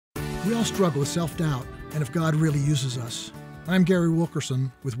We all struggle with self-doubt and if God really uses us. I'm Gary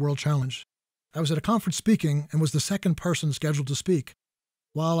Wilkerson with World Challenge. I was at a conference speaking and was the second person scheduled to speak.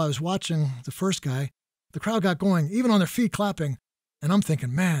 While I was watching the first guy, the crowd got going, even on their feet clapping, and I'm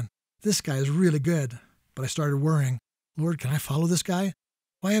thinking, man, this guy is really good. But I started worrying, Lord, can I follow this guy?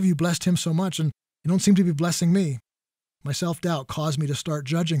 Why have you blessed him so much and you don't seem to be blessing me? My self-doubt caused me to start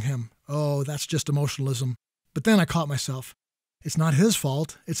judging him. Oh, that's just emotionalism. But then I caught myself. It's not his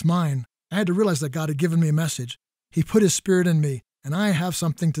fault, it's mine. I had to realize that God had given me a message. He put his spirit in me, and I have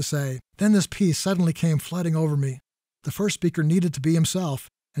something to say. Then this peace suddenly came flooding over me. The first speaker needed to be himself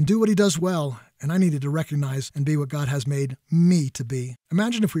and do what he does well, and I needed to recognize and be what God has made me to be.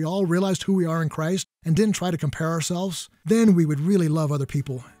 Imagine if we all realized who we are in Christ and didn't try to compare ourselves. Then we would really love other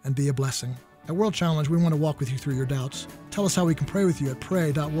people and be a blessing. At World Challenge, we want to walk with you through your doubts. Tell us how we can pray with you at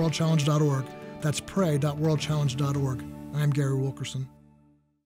pray.worldchallenge.org. That's pray.worldchallenge.org. I'm Gary Wilkerson.